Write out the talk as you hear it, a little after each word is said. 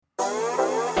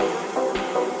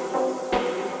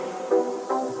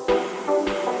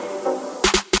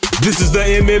This is the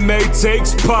MMA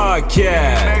Takes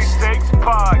Podcast.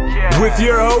 With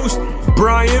your host,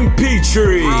 Brian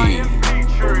Petrie.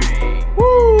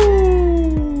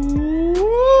 Woo!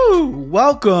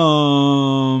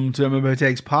 Welcome to MMA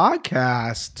Takes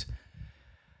Podcast.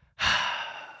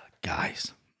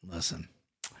 Guys, listen.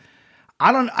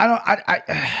 I don't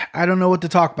know what to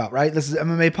talk about, right? This is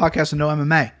MMA podcast and no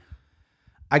MMA.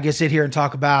 I can sit here and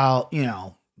talk about,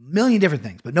 a million different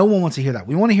things, but no one wants to hear that.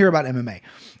 We want to hear about MMA.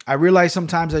 I realize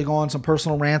sometimes I go on some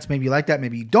personal rants. Maybe you like that.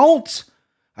 Maybe you don't.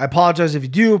 I apologize if you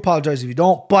do. Apologize if you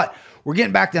don't. But we're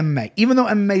getting back to MMA. Even though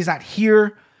MMA is not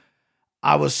here,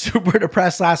 I was super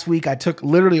depressed last week. I took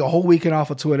literally a whole weekend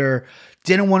off of Twitter.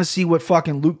 Didn't want to see what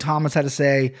fucking Luke Thomas had to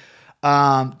say.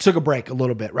 Took a break a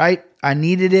little bit, right? I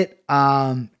needed it.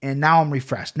 And now I'm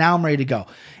refreshed. Now I'm ready to go.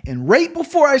 And right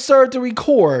before I started to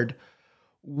record,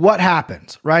 what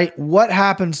happens, right? What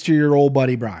happens to your old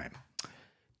buddy Brian?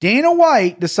 Dana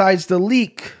White decides to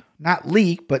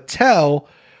tell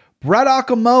Brett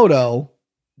Okamoto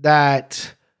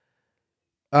that,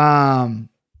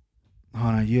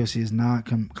 UFC is not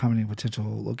commenting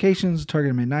potential locations,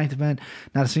 targeted May 9th event.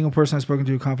 Not a single person I've spoken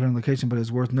to a confident location, but it's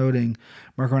worth noting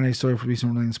Mark Renee's story for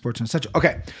recent ruling in sports and etc.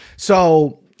 Okay,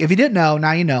 so if you didn't know,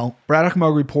 now you know. Brett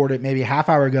Okamoto reported maybe a half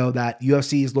hour ago that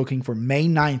UFC is looking for May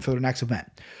 9th for their next event.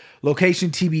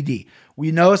 Location TBD.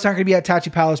 We know it's not going to be at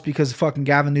Tachi Palace because fucking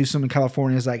Gavin Newsom in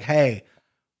California is like, hey,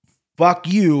 fuck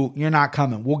you, you're not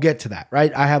coming. We'll get to that,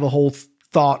 right? I have a whole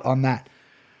thought on that.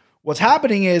 What's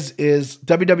happening is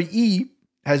WWE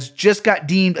has just got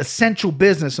deemed essential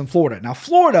business in Florida. Now,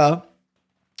 Florida,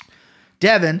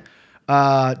 Devin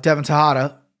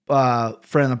Tejada,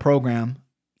 friend of the program,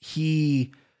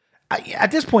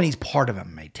 at this point, he's part of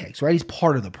MMA Takes, right? He's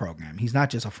part of the program. He's not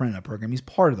just a friend of the program. He's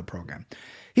part of the program.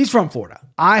 He's from Florida.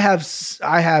 I have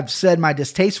said my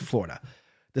distaste for Florida.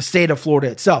 The state of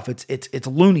Florida itself, it's a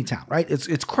loony town, right?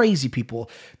 It's crazy people.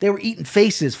 They were eating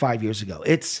faces 5 years ago.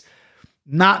 It's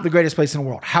not the greatest place in the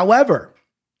world. However,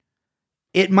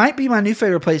 it might be my new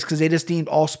favorite place because they just deemed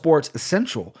all sports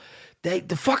essential.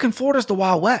 The fucking Florida's the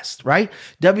Wild West, right?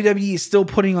 WWE is still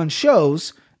putting on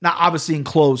shows, not obviously in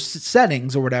closed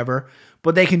settings or whatever,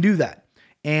 but they can do that.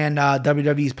 And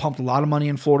WWE's pumped a lot of money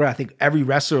in Florida. I think every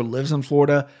wrestler lives in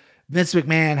Florida. Vince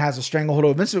McMahon has a stranglehold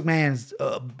over. Vince McMahon's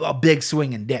a big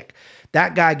swinging dick.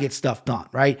 That guy gets stuff done,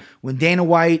 right? When Dana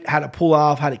White had to pull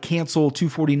off, had to cancel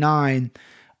 249,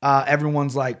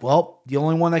 everyone's like, well, the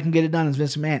only one that can get it done is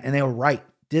Vince McMahon. And they were right.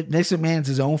 Vince McMahon's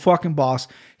his own fucking boss.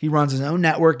 He runs his own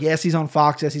network. Yes, he's on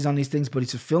Fox. Yes, he's on these things, but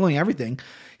he's fulfilling everything.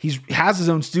 He has his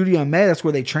own studio in May. That's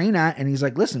where they train at. And he's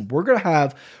like, listen, we're going to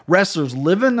have wrestlers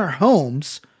live in their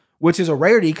homes, which is a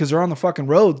rarity because they're on the fucking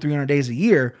road 300 days a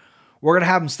year. We're going to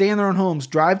have them stay in their own homes,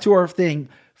 drive to our thing,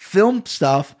 film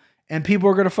stuff, and people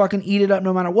are going to fucking eat it up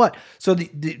no matter what. So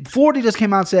the Florida just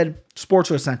came out and said sports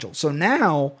are essential. So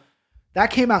now that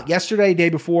came out yesterday, day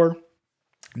before.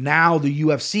 Now the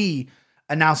UFC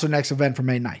announced their next event for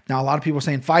May 9th. Now, a lot of people are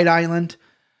saying Fight Island.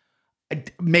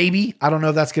 Maybe. I don't know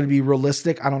if that's going to be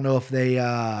realistic. I don't know if they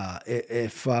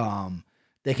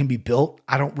can be built.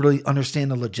 I don't really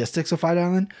understand the logistics of Fight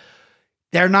Island.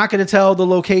 They're not going to tell the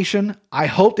location. I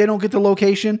hope they don't get the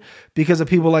location because of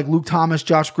people like Luke Thomas,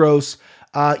 Josh Gross,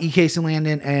 E.K.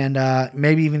 Landon, and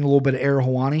maybe even a little bit of Ariel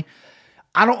Helwani.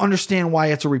 I don't understand why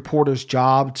it's a reporter's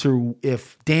job to,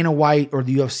 if Dana White or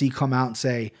the UFC come out and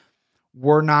say,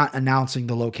 we're not announcing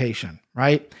the location,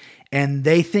 right? And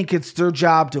they think it's their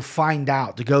job to find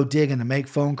out, to go dig and to make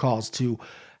phone calls, to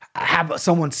have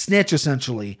someone snitch,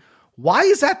 essentially. Why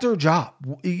is that their job?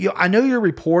 I know you're a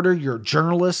reporter, you're a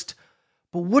journalist,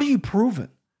 but what are you proving?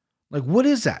 Like, what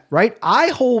is that, right? I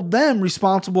hold them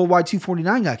responsible why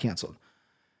 249 got canceled.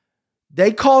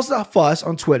 They caused a fuss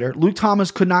on Twitter. Luke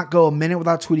Thomas could not go a minute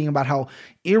without tweeting about how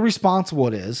irresponsible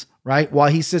it is, right? While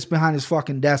he sits behind his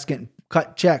fucking desk getting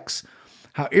cut checks.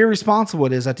 How irresponsible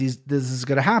it is that this is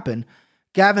going to happen.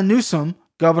 Gavin Newsom,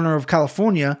 governor of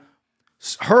California,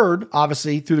 heard,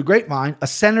 obviously, through the grapevine, a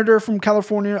senator from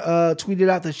California tweeted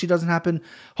out that she doesn't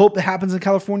hope that happens in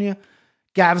California.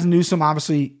 Gavin Newsom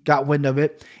obviously got wind of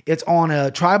it. It's on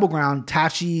a tribal ground,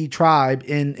 Tachi tribe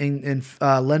in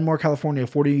Lenmore, California,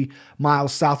 40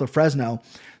 miles south of Fresno.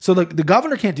 So the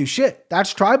governor can't do shit.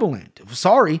 That's tribal land.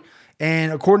 Sorry.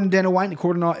 And according to Dana White and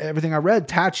according to everything I read,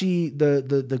 Tachi,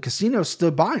 the casino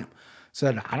stood by him.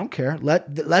 Said, I don't care.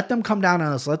 Let them come down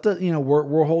on us.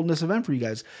 We're holding this event for you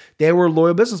guys. They were a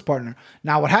loyal business partner.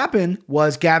 Now what happened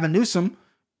was Gavin Newsom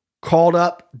called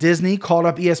up Disney, called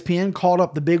up ESPN, called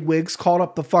up the big wigs, called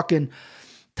up the fucking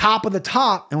top of the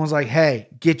top and was like, hey,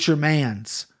 get your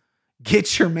mans.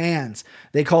 Get your mans.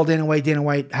 They called Dana White. Dana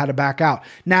White had to back out.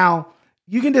 Now,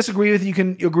 You can disagree with it. You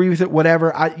can agree with it,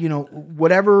 whatever.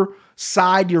 Whatever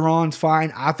side you're on is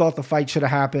fine. I thought the fight should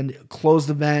have happened. Closed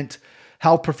event,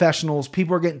 health professionals.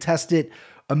 People are getting tested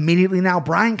immediately now.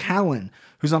 Brian Callen,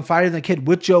 who's on Fighter Than a Kid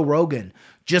with Joe Rogan,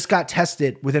 just got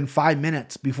tested within 5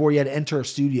 minutes before he had to enter a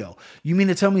studio. You mean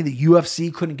to tell me the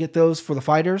UFC couldn't get those for the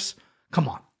fighters? Come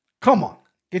on.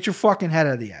 Get your fucking head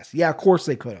out of the ass. Yeah, of course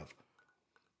they could have.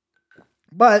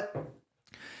 But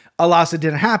alas, it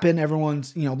didn't happen.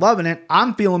 Everyone's, loving it.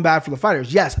 I'm feeling bad for the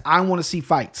fighters. Yes, I want to see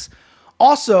fights.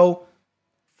 Also,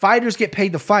 fighters get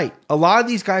paid to fight. A lot of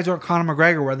these guys aren't Conor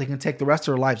McGregor where they can take the rest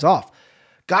of their lives off.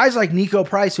 Guys like Nico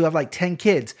Price who have like 10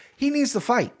 kids, he needs to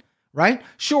fight, right?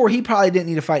 Sure, he probably didn't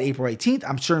need to fight April 18th.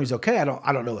 I'm sure he's okay. I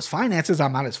don't know his finances.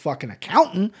 I'm not his fucking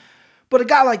accountant. But a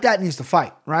guy like that needs to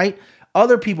fight, right?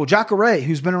 Other people, Jacare,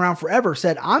 who's been around forever,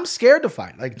 said, I'm scared to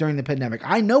fight, like during the pandemic.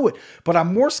 I know it, but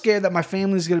I'm more scared that my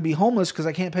family's going to be homeless because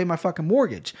I can't pay my fucking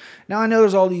mortgage. Now, I know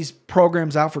there's all these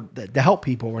programs out to help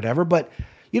people or whatever, but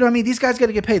you know what I mean? These guys got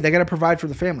to get paid. They got to provide for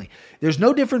the family. There's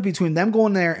no difference between them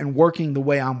going there and working the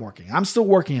way I'm working. I'm still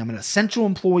working. I'm an essential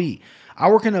employee. I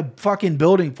work in a fucking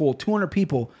building full of 200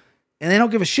 people, and they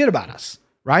don't give a shit about us,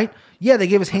 right? Yeah, they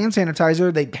give us hand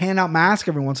sanitizer. They hand out masks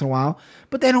every once in a while,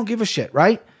 but they don't give a shit,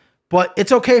 right? But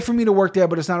it's okay for me to work there,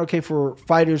 but it's not okay for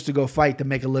fighters to go fight to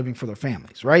make a living for their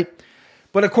families, right?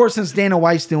 But of course, since Dana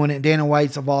White's doing it, Dana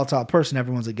White's a volatile person,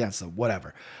 everyone's against him,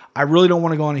 whatever. I really don't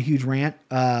want to go on a huge rant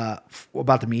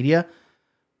about the media.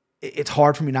 It's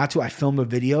hard for me not to. I filmed a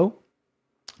video.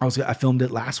 I filmed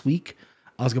it last week.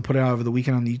 I was going to put it out over the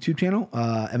weekend on the YouTube channel,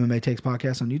 MMA Takes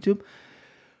Podcast on YouTube.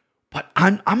 But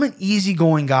I'm an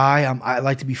easygoing guy. I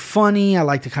like to be funny. I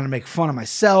like to kind of make fun of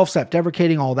myself,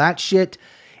 self-deprecating, all that shit.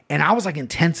 And I was like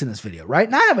intense in this video, right?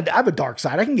 And I have a dark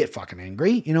side. I can get fucking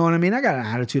angry. You know what I mean? I got an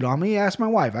attitude on me. Ask my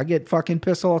wife. I get fucking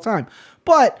pissed all the time.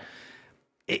 But,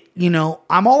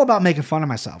 I'm all about making fun of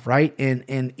myself, right?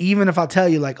 And even if I tell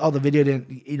you like, oh, the video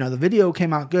didn't, the video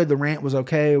came out good. The rant was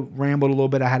okay. Rambled a little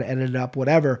bit. I had to edit it up,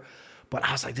 whatever. But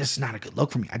I was like, this is not a good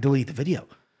look for me. I deleted the video,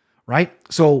 right?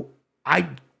 So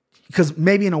because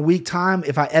maybe in a week time,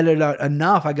 if I edit out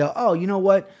enough, I go, oh, you know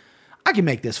what? I can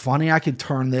make this funny. I can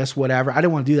turn this, whatever. I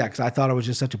didn't want to do that because I thought it was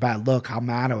just such a bad look, how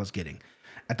mad I was getting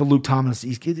at the Luke Thomas,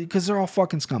 because they're all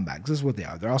fucking scumbags. This is what they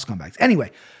are. They're all scumbags. Anyway,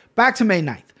 back to May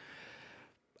 9th.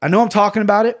 I know I'm talking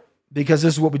about it because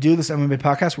this is what we do, this MMA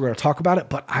podcast. We're going to talk about it,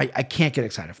 but I can't get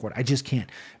excited for it. I just can't.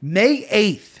 May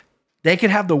 8th, they could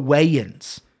have the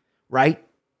weigh-ins, right?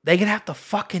 They could have the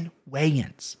fucking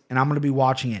weigh-ins, and I'm going to be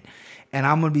watching it, and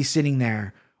I'm going to be sitting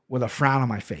there with a frown on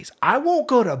my face. I won't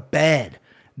go to bed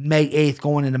May 8th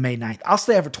going into May 9th. I'll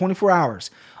stay there for 24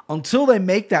 hours until they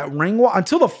make that ring walk,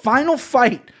 until the final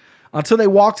fight, until they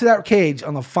walk to that cage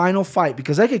on the final fight,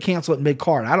 because they could cancel it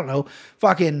mid-card. I don't know.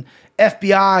 Fucking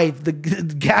FBI, the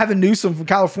Gavin Newsom from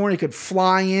California could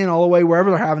fly in all the way wherever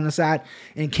they're having this at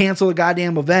and cancel the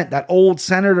goddamn event. That old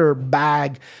senator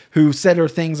bag who said her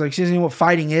things like she doesn't know what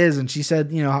fighting is, and she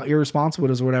said, how irresponsible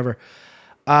it is or whatever.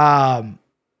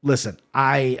 Listen,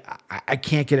 I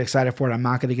can't get excited for it. I'm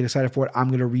not going to get excited for it. I'm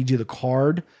going to read you the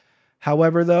card.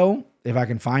 However, though, if I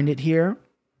can find it here.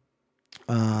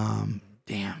 Damn.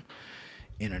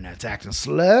 Internet's acting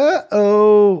slow.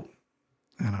 Oh,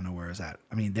 I don't know where it's at.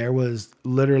 I mean, there was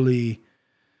literally...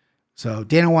 So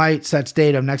Dana White sets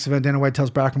date of next event. Dana White tells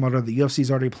Barack Obama the UFC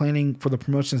is already planning for the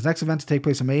promotion's next event to take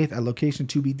place on May 8th at location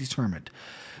to be determined.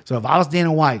 So if I was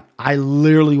Dana White, I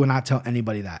literally would not tell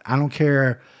anybody that. I don't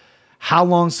care how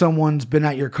long someone's been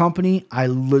at your company. I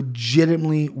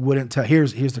legitimately wouldn't tell.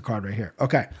 Here's the card right here.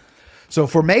 Okay. So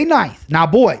for May 9th, now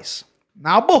boys,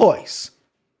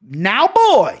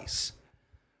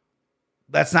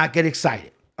 let's not get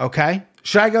excited. Okay.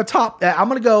 Should I go top? I'm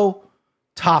going to go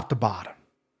top to bottom,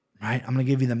 right? I'm going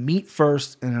to give you the meat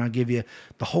first, and then I'll give you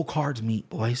the whole card's meat,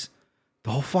 boys.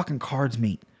 The whole fucking card's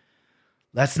meat.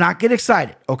 Let's not get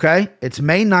excited. Okay. It's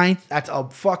May 9th. That's a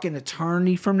fucking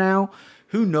eternity from now.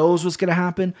 Who knows what's going to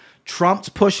happen? Trump's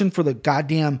pushing for the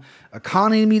goddamn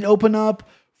economy to open up.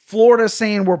 Florida's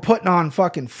saying we're putting on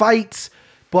fucking fights.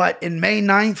 But in May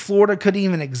 9th, Florida couldn't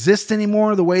even exist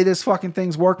anymore the way this fucking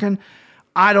thing's working.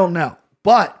 I don't know.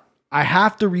 But I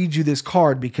have to read you this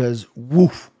card because,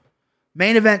 woof.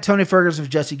 Main event, Tony Ferguson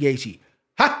versus Justin Gaethje.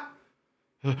 Ha!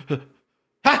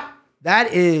 Ha!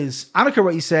 That is, I don't care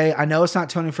what you say. I know it's not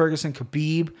Tony Ferguson,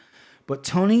 Khabib. But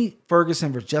Tony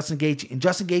Ferguson versus Justin Gaethje, and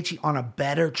Justin Gaethje on a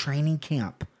better training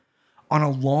camp, on a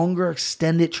longer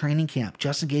extended training camp.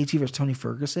 Justin Gaethje versus Tony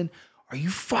Ferguson. Are you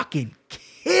fucking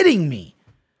kidding me?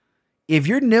 If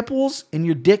your nipples and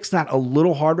your dick's not a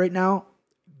little hard right now,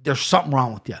 there's something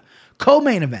wrong with you.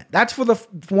 Co-main event. That's for the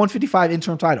 155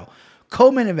 interim title.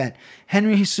 Co-main event,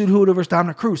 Henry Cejudo versus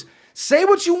Dominick Cruz. Say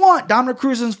what you want. Dominick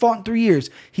Cruz hasn't fought in 3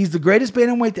 years. He's the greatest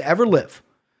bantamweight to ever live.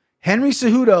 Henry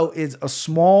Cejudo is a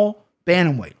small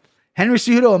bantamweight. Henry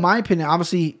Cejudo, in my opinion,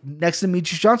 obviously next to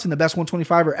Demetrius Johnson, the best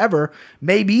 125er ever,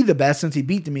 maybe the best since he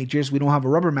beat Demetrius. We don't have a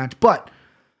rubber match, but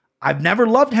I've never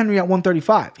loved Henry at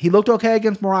 135. He looked okay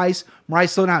against Moraes. Moraes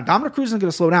slowed down. Dominick Cruz isn't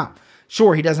going to slow down.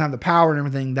 Sure, he doesn't have the power and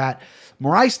everything that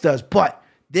Moraes does, but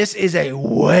this is a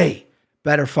way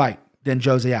better fight than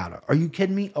Jose Aldo. Are you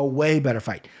kidding me? A way better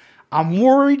fight. I'm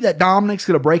worried that Dominick's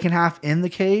going to break in half in the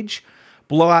cage,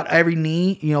 blow out every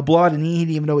knee, blow out a knee he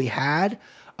didn't even know he had.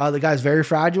 The guy's very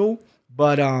fragile,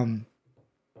 but I'm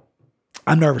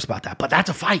nervous about that. But that's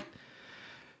a fight.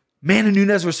 Amanda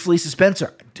Nunes versus Felicia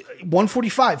Spencer.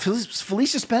 145.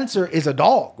 Felicia Spencer is a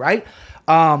dog, right?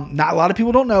 Not a lot of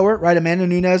people don't know her, right? Amanda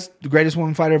Nunes, the greatest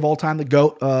woman fighter of all time, the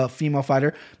GOAT female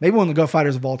fighter, maybe one of the GOAT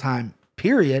fighters of all time,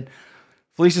 period.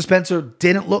 Felicia Spencer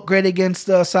didn't look great against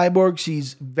Cyborg.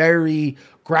 She's very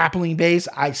grappling based.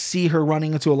 I see her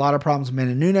running into a lot of problems with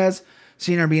Amanda Nunes,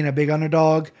 seeing her being a big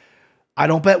underdog. I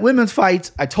don't bet women's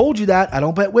fights. I told you that. I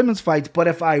don't bet women's fights, but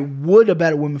if I would have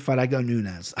bet a women's fight, I'd go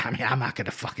Nunes. I mean, I'm not going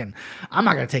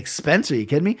to take Spencer. Are you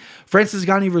kidding me? Francis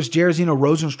Ngannou versus Jairzinho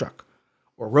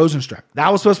Rozenstruik. That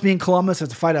was supposed to be in Columbus.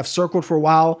 It's a fight I've circled for a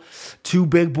while. Two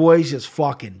big boys just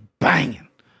fucking banging,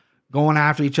 going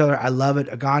after each other. I love it.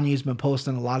 Ngannou's been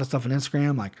posting a lot of stuff on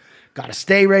Instagram, like, got to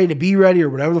stay ready to be ready or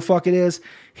whatever the fuck it is.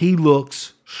 He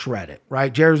looks shredded,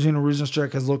 right? Jairzinho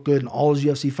Rozenstruik has looked good in all his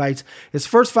UFC fights. His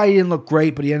first fight, he didn't look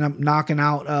great, but he ended up knocking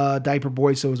out Diaper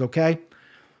Boy, so it was okay.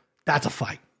 That's a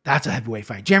fight. That's a heavyweight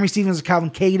fight. Jeremy Stephens and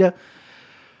Calvin Kattar.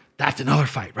 That's another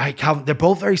fight, right? They're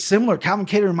both very similar. Calvin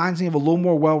Kattar reminds me of a little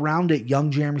more well-rounded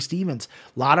young Jeremy Stephens.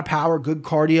 A lot of power, good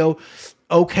cardio,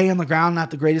 okay on the ground, not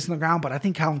the greatest on the ground, but I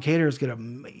think Calvin Kattar is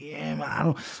going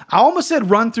to, I almost said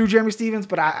run through Jeremy Stephens,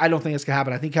 but I don't think it's going to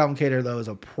happen. I think Calvin Kattar, though, is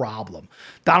a problem.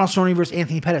 Donald Cerrone versus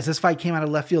Anthony Pettis. This fight came out of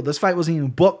left field. This fight wasn't even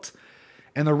booked,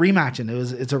 and they're rematching.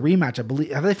 It's a rematch, I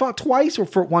believe. Have they fought twice or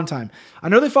for one time? I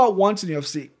know they fought once in the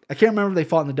UFC. I can't remember if they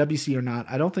fought in the WC or not.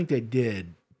 I don't think they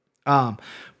did.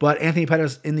 But Anthony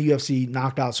Pettis in the UFC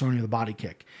knocked out Cerrone with a body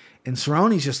kick. And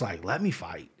Cerrone's just like, let me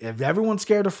fight. If everyone's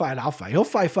scared to fight, I'll fight. He'll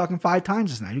fight fucking 5 times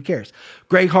this night. Who cares?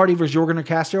 Greg Hardy versus Yorgan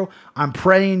Castro. I'm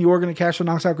praying Yorgan Castro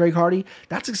knocks out Greg Hardy.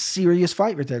 That's a serious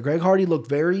fight right there. Greg Hardy looked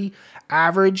very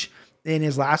average in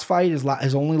his last fight.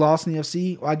 His only loss in the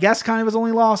UFC. Well, I guess kind of his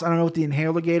only loss. I don't know what the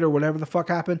inhaler gate or whatever the fuck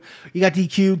happened. He got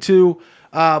DQ'd too.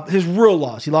 His real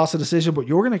loss. He lost a decision, but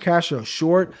Yorgan Castro,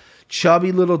 short,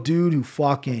 chubby little dude who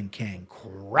fucking can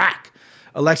crack.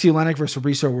 Alexei Oleinik versus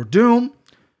Fabricio Werdum.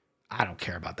 I don't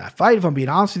care about that fight, if I'm being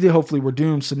honest with you. Hopefully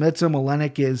Werdum submits him.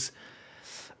 Oleinik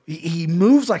he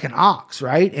moves like an ox,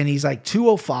 right? And he's like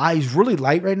 205. He's really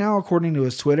light right now, according to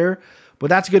his Twitter. But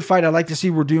that's a good fight. I'd like to see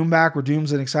Werdum back.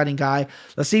 Werdum's an exciting guy.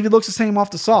 Let's see if he looks the same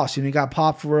off the sauce. He got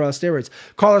popped for steroids.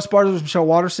 Carla Esparza versus Michelle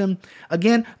Waterson.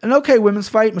 Again, an okay women's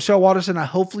fight. Michelle Waterson, I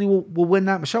hopefully will win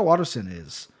that. Michelle Waterson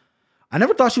is... I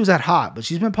never thought she was that hot, but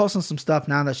she's been posting some stuff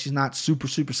now that she's not super,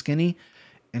 super skinny,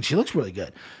 and she looks really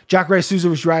good. Jacare Souza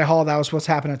versus Uriah Hall. That was supposed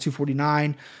to happen at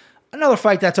 249. Another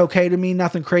fight that's okay to me.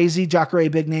 Nothing crazy. Jacare,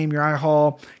 big name. Uriah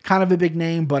Hall, kind of a big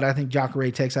name, but I think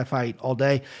Jacare takes that fight all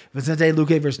day. Vicente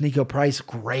Luque versus Nico Price.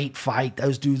 Great fight.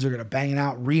 Those dudes are going to bang it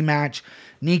out. Rematch.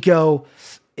 Nico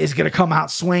is going to come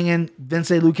out swinging.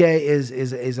 Vicente Luque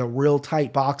is a real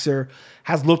tight boxer.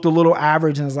 Has looked a little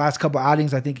average in his last couple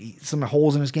outings. I think some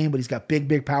holes in his game, but he's got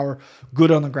big power.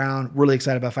 Good on the ground. Really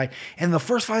excited about the fight. And the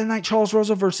first fight of the night, Charles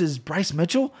Rosa versus Bryce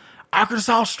Mitchell.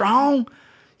 Arkansas strong.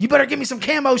 You better give me some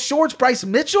camo shorts, Bryce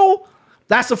Mitchell.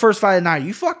 That's the first fight of the night.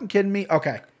 You fucking kidding me?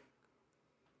 Okay.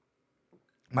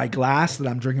 My glass that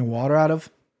I'm drinking water out of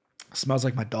smells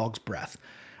like my dog's breath.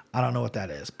 I don't know what that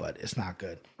is, but it's not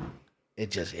good. It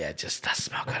just doesn't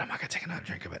smell good. I'm not going to take another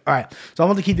drink of it. All right. So I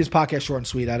want to keep this podcast short and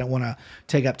sweet. I don't want to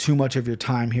take up too much of your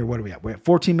time here. What are we at? We're at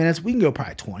 14 minutes. We can go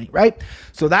probably 20, right?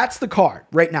 So that's the card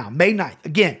right now. May 9th.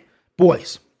 Again,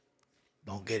 boys,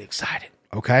 don't get excited,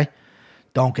 okay?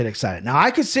 Don't get excited. Now, I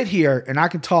could sit here and I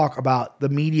can talk about the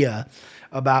media,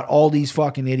 about all these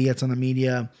fucking idiots on the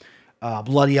media,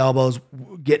 bloody elbows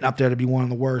getting up there to be one of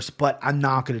the worst, but I'm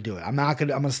not going to do it. I'm going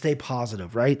to stay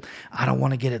positive, right? I don't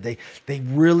want to get it. They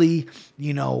really,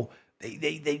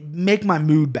 they make my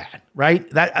mood bad, right?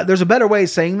 There's a better way of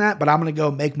saying that, but I'm going to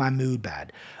go make my mood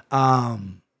bad.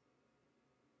 Kevin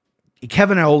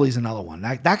Ioli's another one.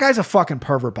 That guy's a fucking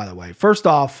pervert, by the way. First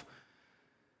off,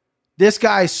 this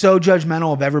guy is so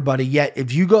judgmental of everybody, yet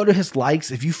if you go to his likes,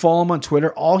 if you follow him on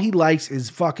Twitter, all he likes is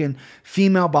fucking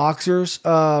female boxers,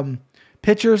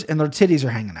 pictures and their titties are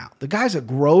hanging out. The guy's a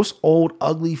gross, old,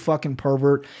 ugly fucking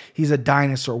pervert. He's a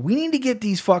dinosaur. We need to get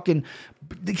these fucking...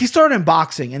 He started in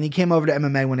boxing and he came over to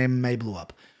MMA when MMA blew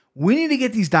up. We need to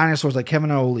get these dinosaurs like Kevin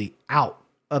Iole out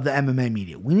of the MMA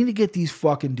media. We need to get these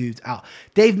fucking dudes out.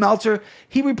 Dave Meltzer,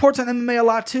 he reports on MMA a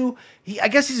lot too. I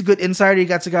guess he's a good insider. He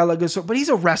got a guy like this, but he's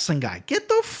a wrestling guy. Get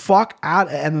the fuck out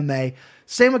of MMA.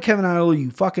 Same with Kevin Iole,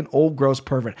 you fucking old, gross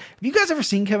pervert. Have you guys ever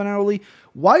seen Kevin Iole?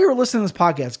 While you're listening to this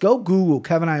podcast, go Google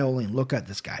Kevin Iole and look at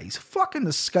this guy. He's fucking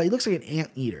disgusting. He looks like an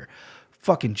anteater.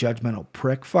 Fucking judgmental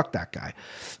prick. Fuck that guy.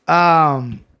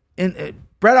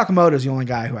 Brett Okamoto is the only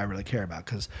guy who I really care about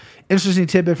because interesting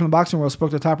tidbit from the boxing world.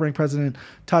 Spoke to top-ranked president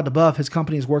Todd DeBuff. His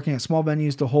company is working at small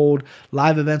venues to hold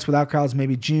live events without crowds,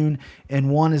 maybe June,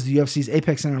 and one is the UFC's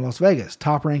Apex Center in Las Vegas.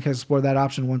 Top Rank has explored that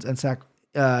option once NSAC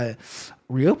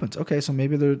reopens. Okay, so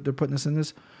maybe they're putting this in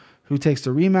this. Who takes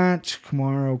the rematch?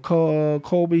 Kamaru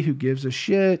Colby. Who gives a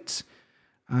shit?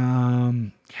 Yeah,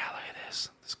 look at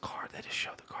this card. They just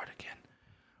showed the card again.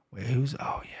 Wait, who's?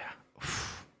 Oh yeah.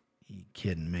 You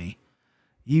kidding me?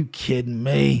 You kidding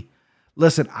me?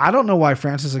 Listen, I don't know why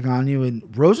Francis Ngannou and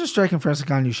Rosenstrike and Francis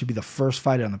Ngannou should be the first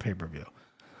fight on the pay-per-view.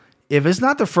 If it's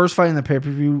not the first fight in the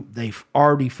pay-per-view, they've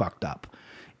already fucked up.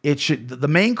 It should. The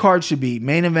main card should be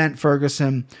main event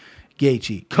Ferguson,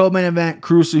 Gaethje. Co-main event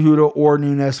Cruz Cejudo or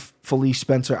Nunes, Felice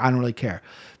Spencer. I don't really care.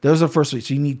 Those are the first three.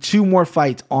 So you need two more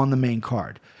fights on the main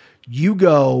card. You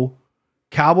go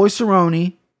Cowboy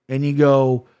Cerrone and you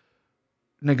go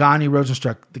Ngannou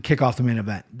Rosenstruck to kick off the main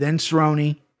event. Then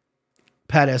Cerrone,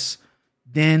 Pettis,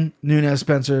 then Nunes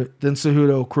Spencer, then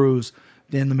Cejudo Cruz,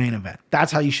 then the main event.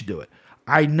 That's how you should do it.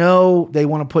 I know they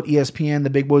want to put ESPN,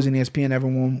 the big boys in ESPN.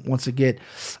 Everyone wants to get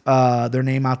their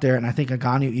name out there. And I think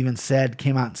Ngannou even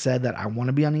came out and said that I want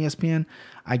to be on ESPN.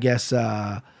 I guess,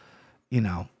 yeah,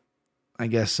 I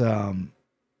guess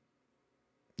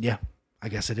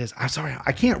it is. I'm sorry.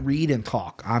 I can't read and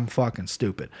talk. I'm fucking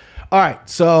stupid. All right.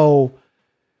 So,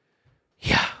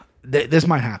 yeah, this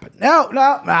might happen. No.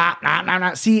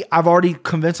 See, I've already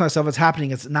convinced myself it's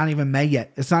happening. It's not even May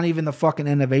yet. It's not even the fucking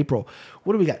end of April.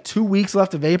 What do we got? 2 weeks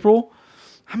left of April?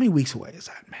 How many weeks away is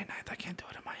that? May 9th. I can't do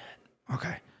it in my head.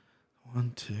 Okay.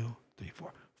 1, 2, 3,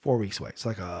 4. 4 weeks away. It's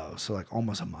like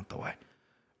almost a month away.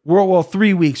 Well,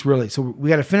 3 weeks really. So we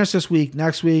got to finish this week,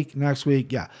 next week.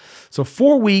 Yeah. So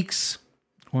 4 weeks.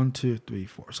 1, 2, 3,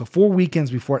 4. So 4 weekends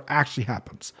before it actually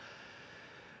happens.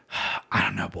 I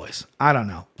don't know, boys. I don't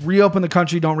know. Reopen the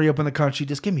country, don't reopen the country.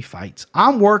 Just give me fights.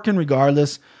 I'm working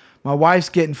regardless. My wife's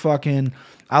getting fucking...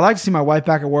 I like to see my wife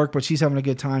back at work, but she's having a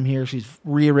good time here. She's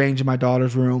rearranging my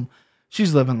daughter's room.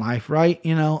 She's living life, right?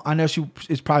 I know she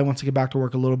is probably wants to get back to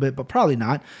work a little bit, but probably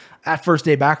not. That first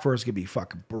day back for her is going to be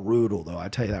fucking brutal, though. I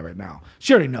tell you that right now.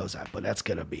 She already knows that, but that's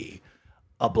going to be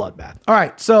a bloodbath. All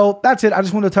right, so that's it. I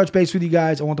just wanted to touch base with you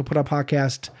guys. I want to put a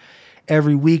podcast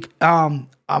every week.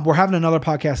 We're having another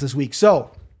podcast this week.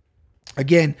 So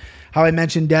again, how I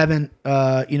mentioned Devin,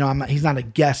 he's not a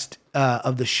guest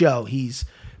of the show. He's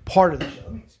part of the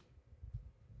show.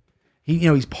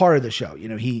 He's part of the show.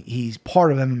 He's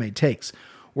part of MMA Takes.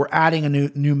 We're adding a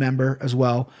new member as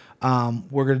well.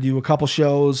 We're going to do a couple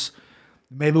shows.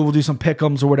 Maybe we'll do some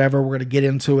pick'ems or whatever. We're going to get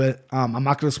into it. I'm not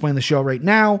going to explain the show right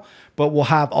now, but we'll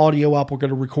have audio up. We're going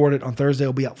to record it on Thursday.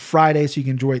 It'll be out Friday, so you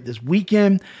can enjoy it this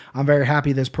weekend. I'm very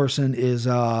happy this person is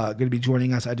going to be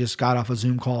joining us. I just got off a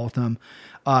Zoom call with them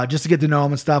just to get to know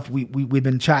him and stuff. We've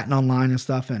been chatting online and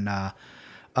stuff, and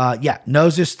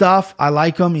knows his stuff. I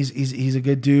like him. He's a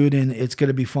good dude, and it's going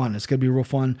to be fun. It's going to be real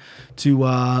fun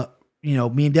to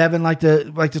me and Devin like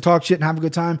to talk shit and have a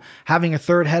good time. Having a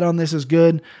third head on this is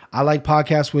good. I like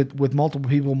podcasts with multiple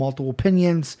people, multiple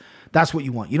opinions. That's what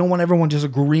you want. You don't want everyone just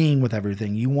agreeing with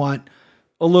everything. You want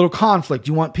a little conflict.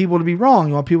 You want people to be wrong.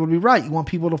 You want people to be right. You want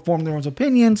people to form their own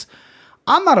opinions.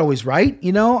 I'm not always right.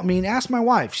 Ask my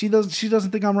wife. She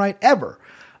doesn't think I'm right ever.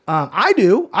 I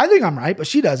do. I think I'm right, but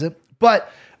she doesn't.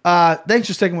 But thanks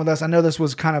for sticking with us. I know this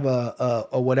was kind of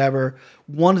a whatever.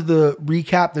 Wanted to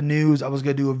recap the news. I was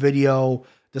going to do a video,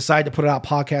 decided to put it out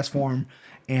podcast form.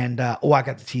 And, I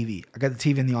got the TV. I got the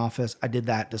TV in the office. I did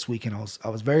that this weekend. I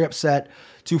was very upset.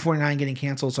 249 getting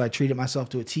canceled. So I treated myself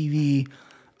to a TV.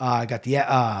 I got the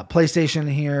PlayStation in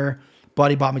here.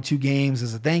 Buddy bought me 2 games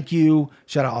as a thank you.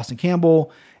 Shout out Austin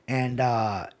Campbell. And,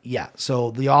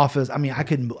 so the office, I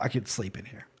could sleep in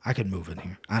here. I could move in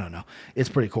here. I don't know. It's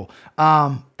pretty cool.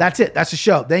 That's it. That's the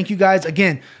show. Thank you guys.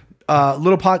 Again,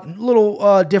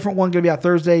 little different one going to be out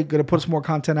Thursday. Going to put some more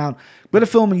content out. Going to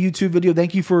film a YouTube video.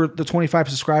 Thank you for the 25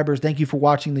 subscribers. Thank you for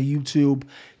watching the YouTube.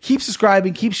 Keep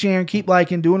subscribing, keep sharing, keep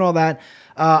liking, doing all that.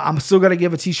 I'm still going to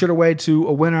give a t-shirt away to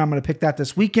a winner. I'm going to pick that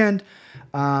this weekend.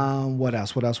 What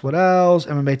else?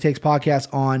 MMA Takes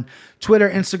Podcast on Twitter,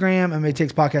 Instagram. MMA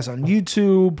Takes Podcast on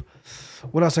YouTube.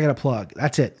 What else I got to plug?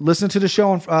 That's it. Listen to the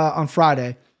show on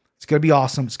Friday. It's going to be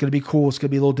awesome. It's going to be cool. It's going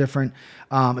to be a little different.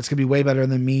 It's going to be way better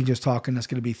than me just talking. It's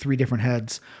going to be 3 different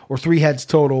heads or 3 heads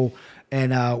total.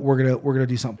 And we're gonna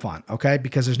do something fun, okay?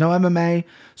 Because there's no MMA,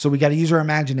 so we got to use our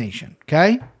imagination,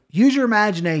 okay? Use your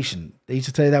imagination. They used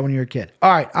to tell you that when you were a kid. All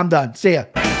right, I'm done. See ya.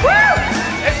 Woo!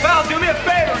 Hey, pal, do me a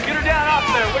favor. Get her down off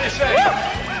there. What do you say? Woo! I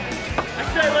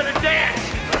say let her dance.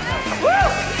 Woo!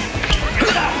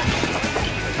 Woo!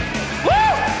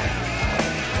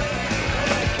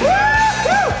 Woo!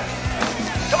 Woo!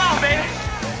 Come on, baby.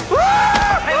 Woo!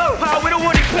 Hey, look, pal, we don't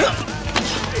want to...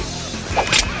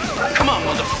 Come on,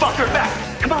 motherfucker, back.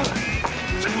 Come on. Come on,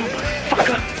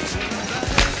 motherfucker.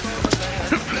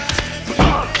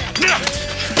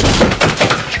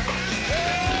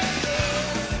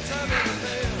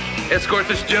 Escort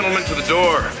this gentleman to the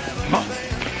door. Come on.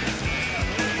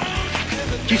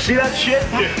 Do you see that shit?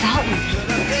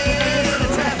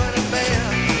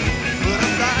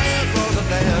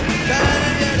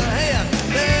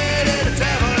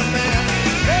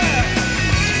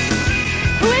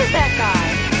 Who is that guy?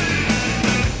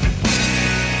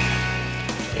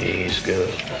 He's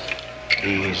good.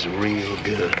 He's real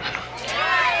good.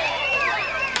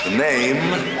 The name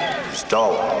is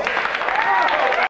Dalton.